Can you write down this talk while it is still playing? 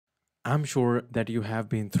I'm sure that you have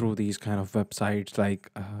been through these kind of websites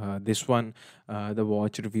like this one, the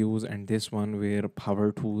watch reviews, and this one where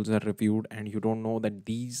power tools are reviewed, and you don't know that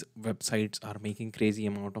these websites are making crazy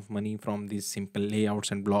amount of money from these simple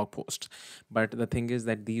layouts and blog posts. But the thing is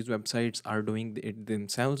that these websites are doing it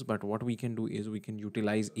themselves. But what we can do is we can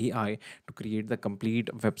utilize AI to create the complete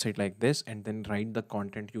website like this, and then write the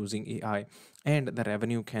content using AI, and the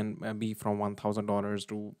revenue can be from $1,000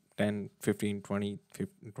 to 10, 15, 20,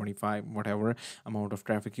 25, whatever amount of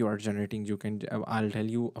traffic you are generating. You can I'll tell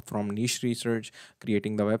you from niche research,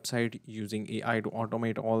 creating the website using AI to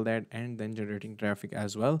automate all that, and then generating traffic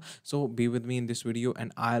as well. So be with me in this video,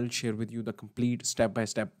 and I'll share with you the complete step by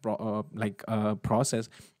step process,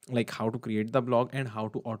 like how to create the blog and how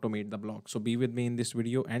to automate the blog. So be with me in this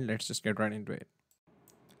video, and let's just get right into it.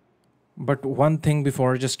 But one thing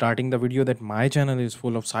before just starting the video, that my channel is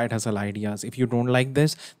full of side hustle ideas. If you don't like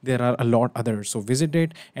this, there are a lot others. So visit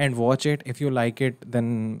it and watch it. If you like it,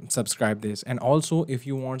 then subscribe this. And also, if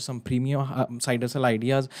you want some premium side hustle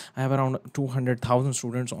ideas, I have around 200,000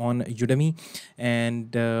 students on Udemy,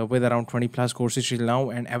 and with around 20 plus courses till now.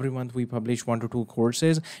 And every month we publish 1 to 2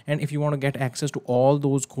 courses. And if you want to get access to all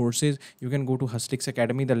those courses, you can go to Hustlix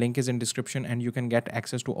Academy. The link is in description, and you can get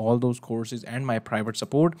access to all those courses and my private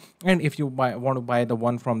support. And if you want to buy the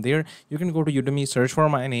one from there, you can go to Udemy, search for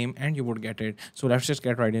my name, and you would get it. So let's just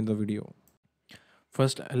get right into the video.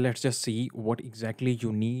 First, let's just see what exactly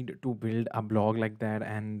you need to build a blog like that,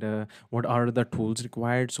 and what are the tools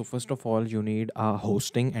required. So first of all, you need a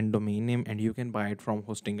hosting and domain name, and you can buy it from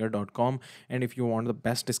hostinger.com. And if you want the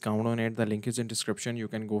best discount on it, the link is in description. You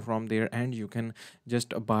can go from there, and you can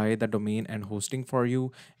just buy the domain and hosting for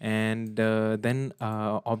you. And then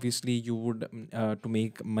obviously you would to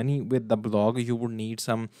make money with the blog, you would need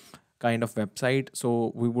some kind of website.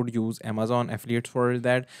 So we would use Amazon affiliates for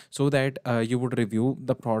that, so that you would review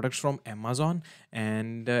the products from Amazon.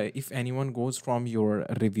 And if anyone goes from your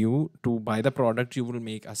review to buy the product, you will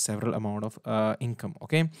make a several amount of income,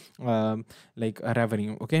 okay, like a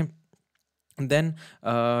revenue, okay. Then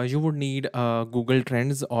you would need Google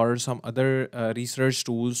Trends or some other research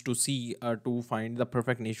tools to see to find the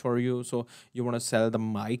perfect niche for you. So you want to sell the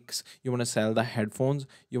mics, you want to sell the headphones,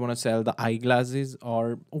 you want to sell the eyeglasses,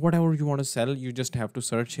 or whatever you want to sell. You just have to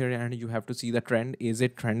search here, and you have to see the trend. Is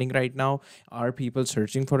it trending right now? Are people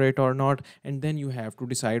searching for it or not? And then you have to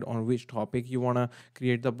decide on which topic you want to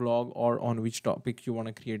create the blog, or on which topic you want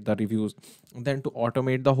to create the reviews. Then to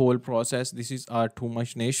automate the whole process, this is our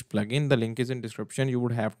TooMuchNiche plugin. The link is in description. You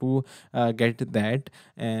would have to get that.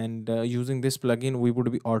 And using this plugin, we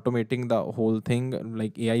would be automating the whole thing,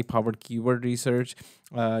 like AI powered keyword research.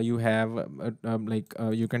 You have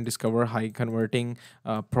you can discover high converting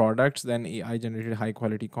products, then AI generated high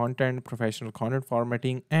quality content, professional content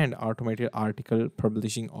formatting, and automated article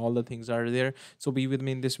publishing. All the things are there. So be with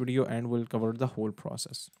me in this video, and we'll cover the whole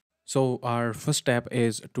process. So our first step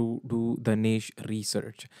is to do the niche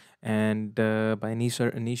research. And by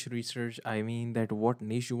niche research, I mean that what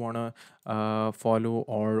niche you want to follow,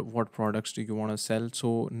 or what products do you want to sell.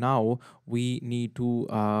 So now we need to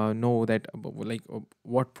know that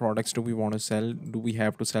what products do we want to sell. Do we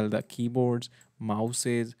have to sell the keyboards,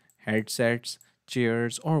 mouses, headsets,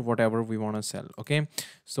 chairs, or whatever we want to sell, okay.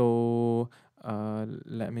 So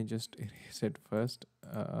let me just erase it first.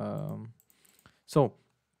 So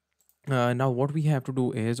now what we have to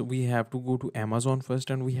do is we have to go to Amazon first,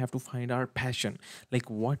 and we have to find our passion, like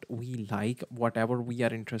what we like, whatever we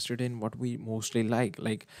are interested in, what we mostly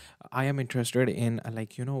like I am interested in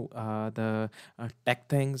the tech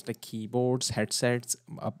things like keyboards, headsets,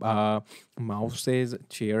 mouses,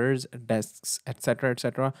 chairs, desks, etc,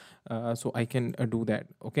 etc. So I can do that,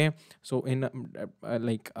 okay. So in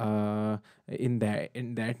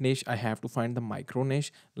that niche, I have to find the micro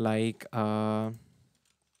niche, like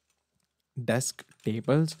desk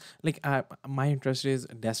tables. Like my interest is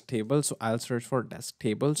desk tables, so I'll search for desk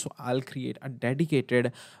tables. So I'll create a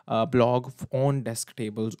dedicated blog on desk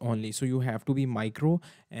tables only. So you have to be micro.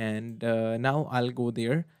 And now I'll go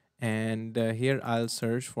there, and here I'll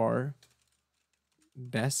search for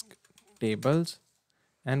desk tables,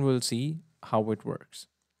 and we'll see how it works.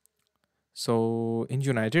 So in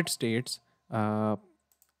United States, uh,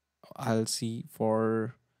 I'll see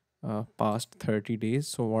for past 30 days.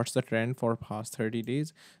 So what's the trend for past 30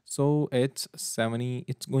 days? So it's 70,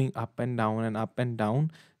 it's going up and down and up and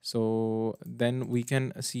down. So then we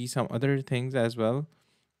can see some other things as well.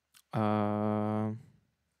 Uh,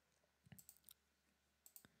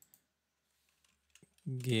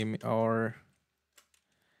 Game or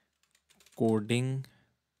coding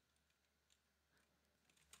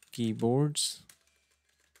keyboards.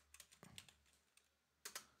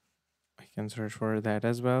 You can search for that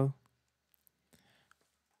as well.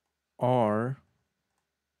 Or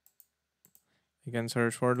you can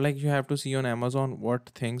search for, like, you have to see on Amazon what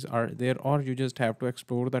things are there, or you just have to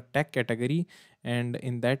explore the tech category, and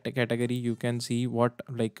in that category you can see what,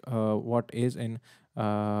 what is in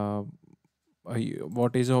uh,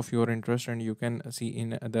 what is of your interest, and you can see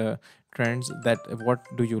in the trends that what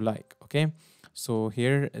do you like. Okay, so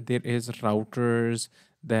here there is routers,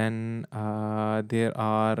 then there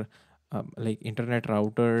are like internet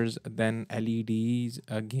routers, then LEDs,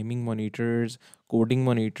 gaming monitors, coding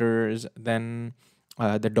monitors, then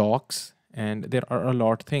the docks, and there are a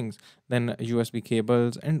lot things, then USB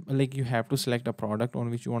cables, and like you have to select a product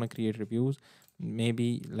on which you want to create reviews,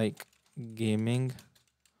 maybe like gaming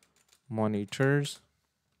monitors.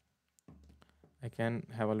 I can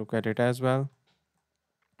have a look at it as well.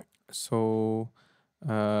 So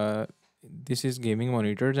uh, this is gaming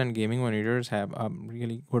monitors, and gaming monitors have a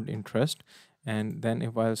really good interest. And then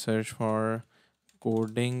if I'll search for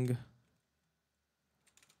coding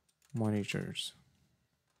monitors,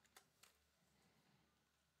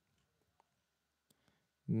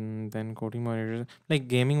 then coding monitors, like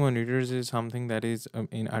gaming monitors is something that is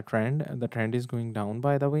in a trend. The trend is going down,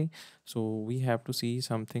 by the way. So we have to see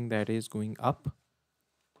something that is going up.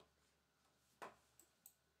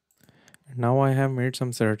 Now I have made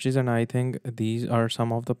some searches, and I think these are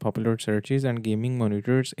some of the popular searches, and gaming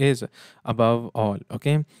monitors is above all.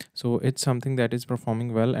 Okay, so it's something that is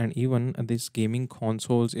performing well, and even this gaming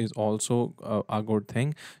consoles is also a good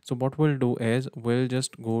thing. So what we'll do is we'll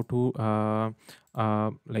just go to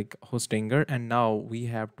like Hostinger, and now we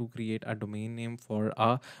have to create a domain name for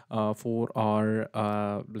for our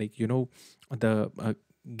the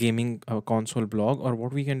gaming console blog. Or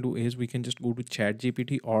what we can do is we can just go to chat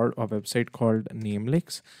gpt or a website called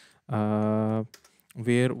namelix, uh,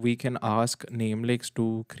 where we can ask namelix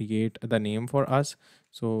to create the name for us.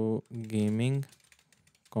 So gaming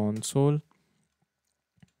console,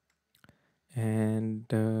 and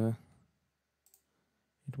it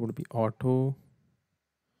would be auto,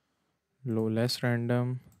 low, less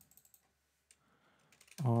random,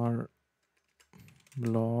 or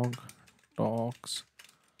blog talks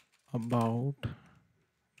about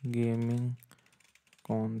gaming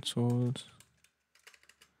consoles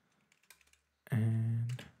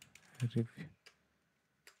and review.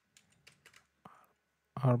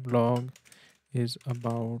 Our blog is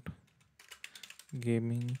about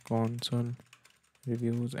gaming console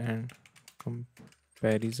reviews and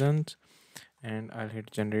comparisons, and I'll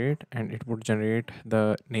hit generate, and it would generate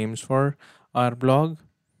the names for our blog.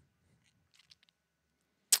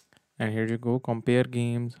 And here you go: compare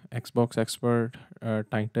games, Xbox expert,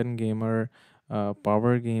 Titan gamer,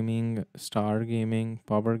 power gaming, star gaming,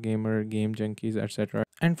 power gamer, game junkies, etc.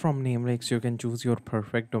 And from Namelinks, you can choose your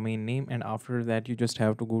perfect domain name. And after that, you just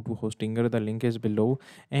have to go to Hostinger. The link is below,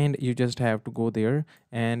 and you just have to go there.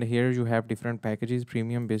 And here you have different packages: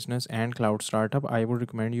 premium, business, and cloud startup. I would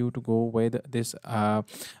recommend you to go with this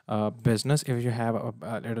business if you have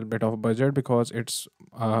a little bit of budget, because it's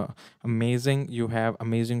amazing. You have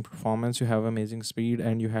amazing performance, you have amazing speed,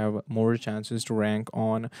 and you have more chances to rank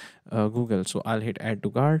on Google. So I'll hit add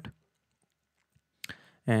to cart,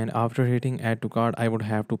 and after hitting add to cart I would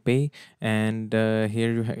have to pay. And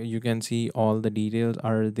here you can see all the details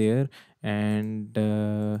are there. And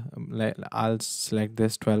I'll select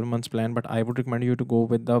this 12 months plan, but I would recommend you to go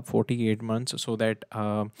with the 48 months, so that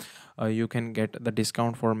you can get the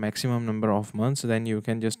discount for maximum number of months. Then you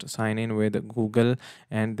can just sign in with Google,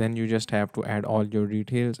 and then you just have to add all your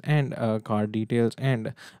details and card details,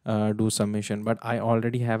 and do submission. But I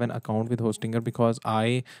already have an account with Hostinger, because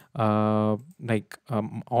I all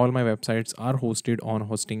my websites are hosted on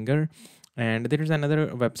Hostinger. And there is another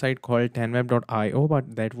website called 10web.io,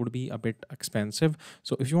 but that would be a bit expensive.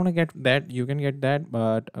 So if you want to get that, you can get that,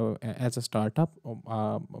 but as a startup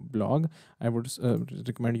blog, I would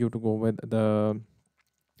recommend you to go with the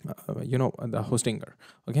the Hostinger.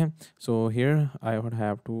 Okay, so here I would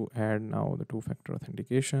have to add now the two-factor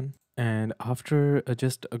authentication. And after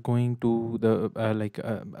just going to the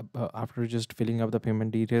after just filling up the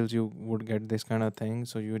payment details, you would get this kind of thing.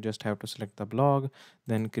 So you just have to select the blog,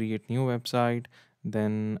 then create new website,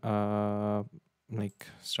 then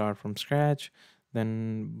start from scratch,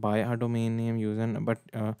 then buy a domain name using. But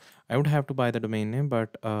I would have to buy the domain name,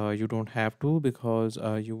 but you don't have to, because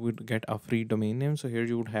you would get a free domain name. So here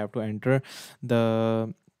you would have to enter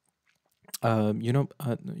the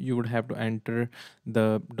you would have to enter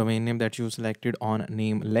the domain name that you selected on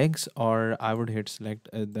name legs, or I would hit select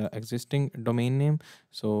the existing domain name.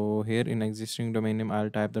 So here in existing domain name, I'll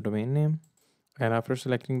type the domain name And after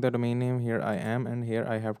selecting the domain name, here I am, and here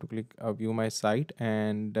I have to click view my site,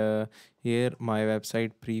 and here my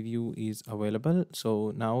website preview is available.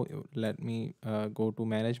 So now let me go to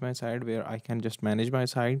manage my site, where I can just manage my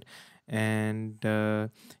site. And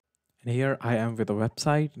here I am with a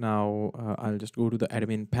website. Now I'll just go to the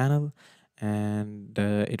admin panel, and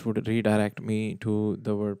it would redirect me to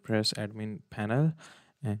the WordPress admin panel.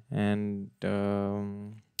 And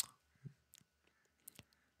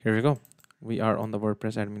here we go. We are on the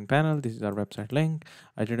WordPress admin panel. This is our website link.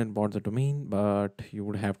 I didn't bought the domain, but you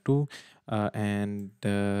would have to. And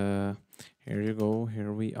here you go.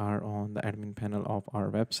 Here we are on the admin panel of our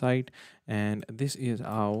website, and this is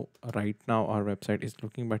how right now our website is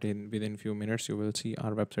looking. But in within few minutes, you will see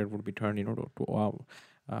our website would be turned, to a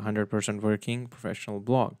 100% working professional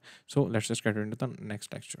blog. So let's just get into the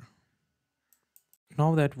next lecture.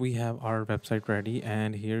 Now that we have our website ready,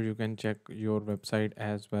 and here you can check your website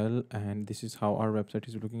as well, and this is how our website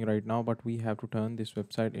is looking right now. But we have to turn this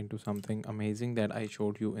website into something amazing that I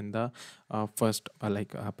showed you in the first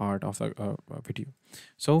part of the video.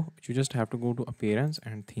 So you just have to go to appearance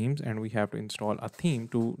and themes, and we have to install a theme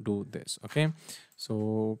to do this. Okay,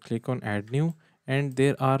 so click on add new, and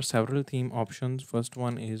there are several theme options. First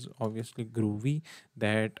one is obviously Groovy,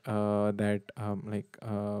 that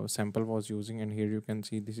sample was using, and here you can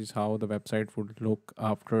see this is how the website would look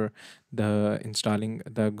after the installing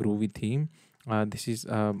the Groovy theme. This is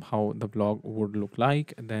how the blog would look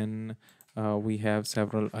like. Then we have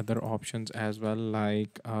several other options as well,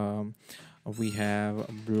 like we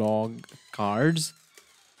have blog cards,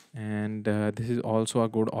 and this is also a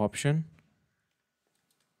good option.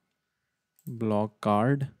 Blog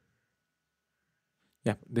card,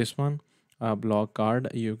 yeah, this one, blog card.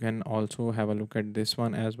 You can also have a look at this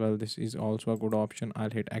one as well. This is also a good option. I'll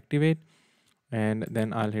hit activate, and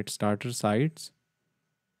then I'll hit starter sites,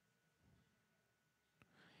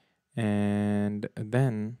 and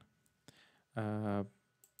then uh,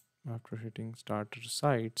 after hitting starter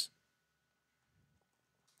sites,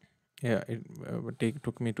 yeah, it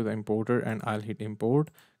took me to the importer, and I'll hit import,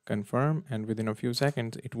 confirm, and within a few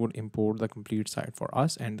seconds it would import the complete site for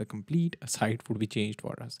us, and the complete site would be changed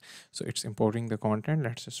for us. So it's importing the content.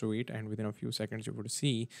 Let's just wait, and within a few seconds you would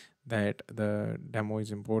see that the demo is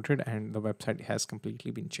imported and the website has completely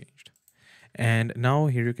been changed. And now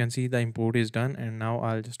here you can see the import is done, and now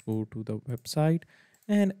I'll just go to the website,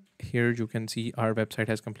 and here you can see our website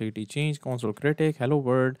has completely changed. Console Critic, Hello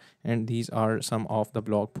World, and these are some of the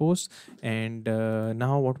blog posts. And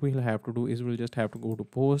now what we'll have to do is we'll just have to go to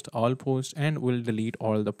post, all posts, and we'll delete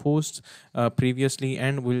all the posts previously,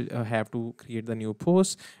 and we'll have to create the new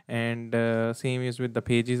posts. And same is with the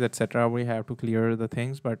pages, etc. We have to clear the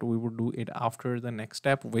things, but we would do it after the next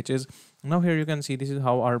step, which is now. Here you can see this is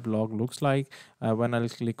how our blog looks like. When I'll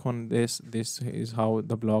click on this, this is how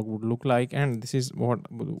the blog would look like, and this is what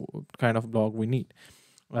kind of blog we need.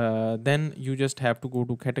 Then you just have to go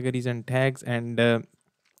to categories and tags, and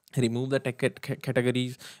remove the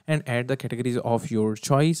categories and add the categories of your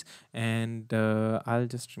choice. And I'll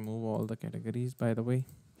just remove all the categories, by the way.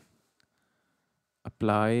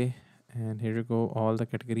 Apply, and here you go, all the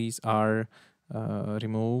categories are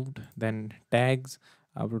removed. Then tags,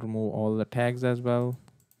 I will remove all the tags as well,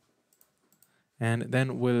 and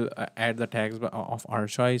then we'll add the tags of our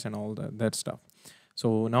choice and all that stuff.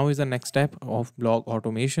 So now is the next step of blog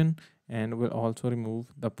automation, and we'll also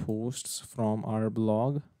remove the posts from our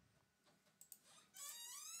blog.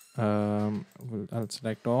 I'll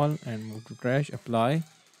select all and move to trash, apply,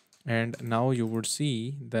 and now you would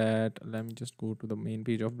see that, let me just go to the main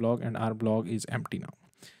page of blog, and our blog is empty now.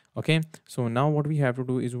 Okay, so now what we have to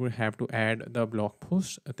do is we have to add the blog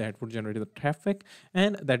post that would generate the traffic,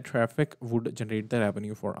 and that traffic would generate the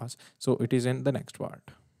revenue for us. So it is in the next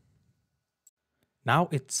part. Now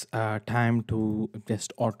it's time to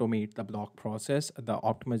just automate the blog process, the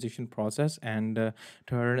optimization process, and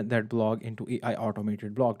turn that blog into AI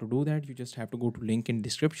automated blog. To do that, you just have to go to link in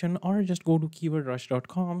description, or just go to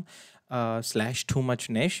keywordrush.com slash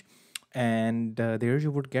TooMuchNiche, and there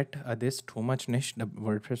you would get this TooMuchNiche, the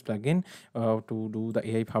WordPress plugin, to do the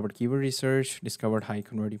AI powered keyword research, discovered high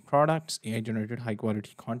converting products, AI generated high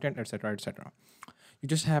quality content, etc., etc. You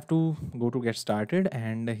just have to go to get started,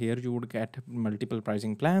 and here you would get multiple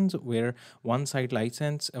pricing plans, where one site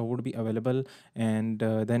license would be available, and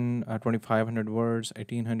then 2500 words,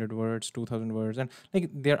 1800 words, 2000 words, and like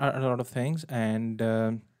there are a lot of things. And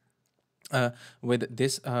uh, with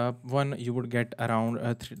this one you would get around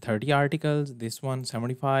 30 articles, this one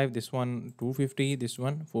 75, this one 250, this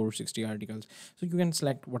one 460 articles. So you can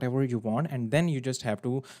select whatever you want, and then you just have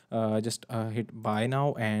to just hit buy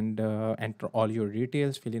now and enter all your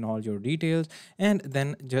details, fill in all your details, and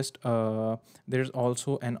then just there's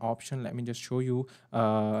also an option. Let me just show you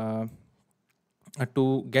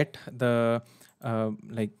to get the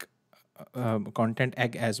like content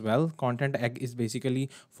egg as well. Content egg is basically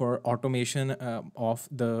for automation of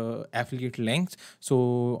the affiliate links,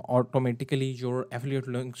 so automatically your affiliate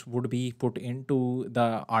links would be put into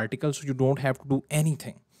the article, so you don't have to do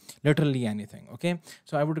anything, literally anything. Okay,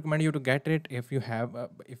 so I would recommend you to get it if you have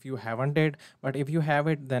if you haven't it, but if you have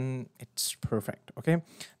it then it's perfect. Okay,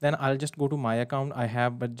 then I'll just go to my account. I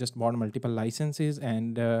have but just bought multiple licenses,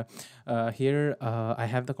 and here I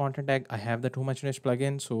have the content tag, I have the TooMuchNiche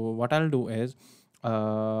plugin. So what I'll do is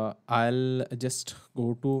I'll just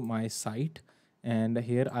go to my site, and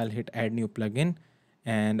here I'll hit add new plugin.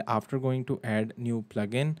 And after going to add new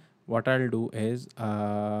plugin, what I'll do is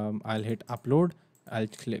I'll hit upload. I'll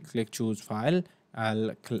click choose file.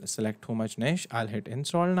 I'll select TooMuchNiche. I'll hit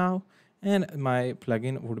install now, and my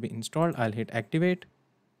plugin would be installed. I'll hit activate,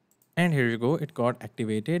 and here you go, it got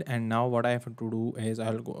activated. And now what I have to do is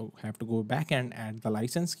have to go back and add the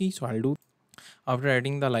license key. So I'll do, after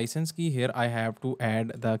adding the license key, here I have to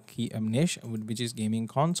add the key niche, which is gaming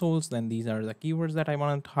consoles. Then these are the keywords that I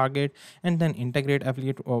want to target, and then integrate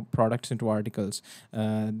affiliate products into articles.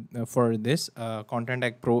 For this, Content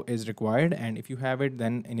Egg Pro is required, and if you have it,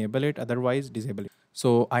 then enable it, otherwise disable it.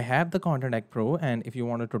 So I have the Content Egg Pro, and if you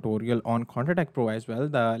want a tutorial on Content Egg Pro as well,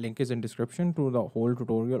 the link is in description to the whole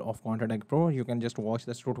tutorial of Content Egg Pro. You can just watch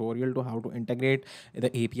this tutorial to how to integrate the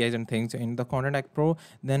APIs and things in the Content Egg Pro.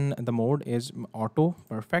 Then the mode is auto,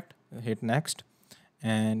 perfect. Hit next.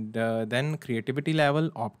 And then creativity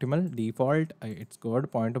level optimal, default, it's good.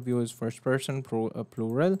 Point of view is first person,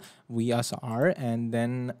 plural, we us are. And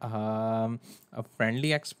then a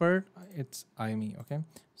friendly expert, it's I me. Okay,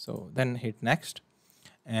 so then hit next.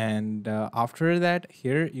 And after that,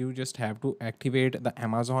 here you just have to activate the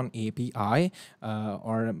Amazon API,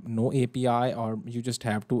 or no API, or you just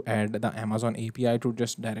have to add the Amazon API to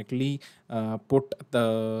just directly put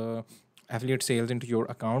the affiliate sales into your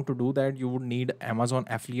account. To do that, you would need Amazon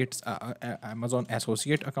affiliates Amazon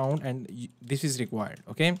associate account, and this is required.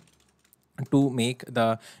 Okay, to make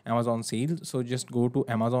the Amazon sale. So just go to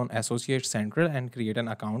Amazon Associate Central and create an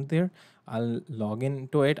account there. I'll log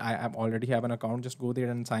into it. I already have an account. Just go there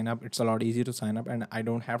and sign up. It's a lot easier to sign up, and I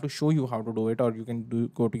don't have to show you how to do it, or you can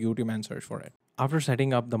go to YouTube and search for it. After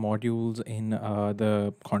setting up the modules in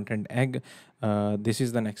the content egg, this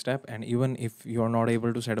is the next step. And even if you're not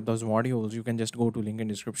able to set up those modules, you can just go to link in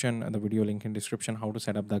description, the video link in description, how to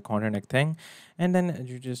set up the content egg thing. And then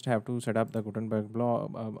you just have to set up the Gutenberg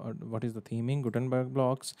block. What is the theming? Gutenberg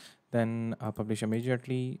blocks. Then publish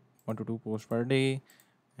immediately, 1 to 2 posts per day.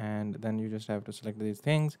 And then you just have to select these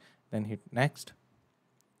things, then hit next.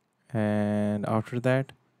 And after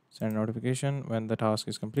that, send notification when the task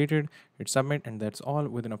is completed, hit submit, and that's all.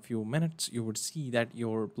 Within a few minutes you would see that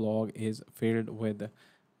your blog is filled with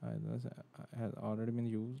has already been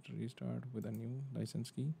used. Restart with a new license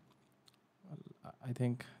key. I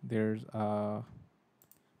think there's a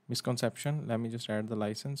misconception. Let me just add the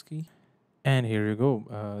license key. And here you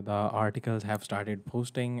go. The articles have started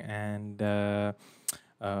posting, and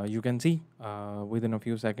you can see within a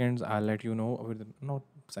few seconds, I'll let you know, within not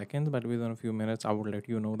seconds, but within a few minutes, I would let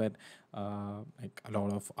you know that like a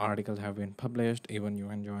lot of articles have been published. Even you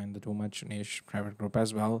can join the TooMuchNiche private group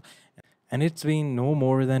as well. And it's been no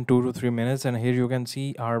more than 2 to 3 minutes, and here you can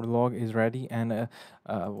see our blog is ready. And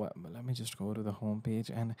let me just go to the home page,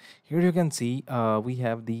 and here you can see we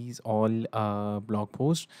have these all blog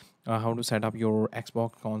posts. How to set up your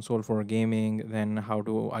Xbox console for gaming, then how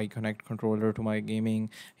do I connect controller to my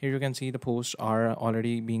gaming. Here you can see the posts are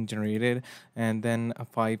already being generated, and then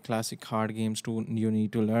 5 classic card games to you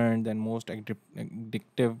need to learn, then most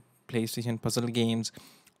addictive PlayStation puzzle games.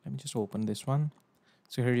 Let me just open this one.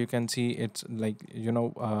 So here you can see it's like,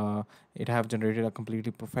 it have generated a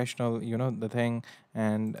completely professional, the thing.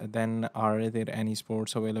 And then are there any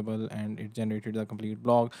sports available, and it generated the complete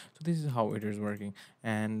blog. So this is how it is working.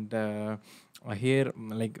 And here,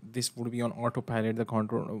 like, this would be on autopilot. The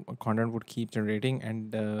content would keep generating.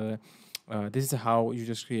 And this is how you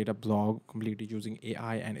just create a blog completely using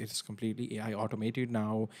AI, and it's completely AI automated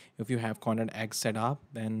now. If you have content X set up,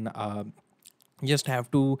 then just have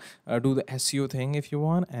to do the SEO thing if you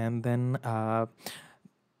want. And then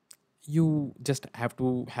you just have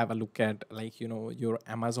to have a look at, like, your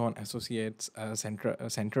Amazon associates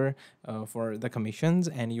center for the commissions,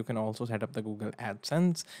 and you can also set up the Google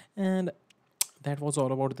AdSense. And that was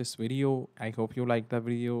all about this video. I hope you liked the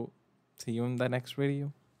video. See you in the next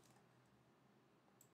video.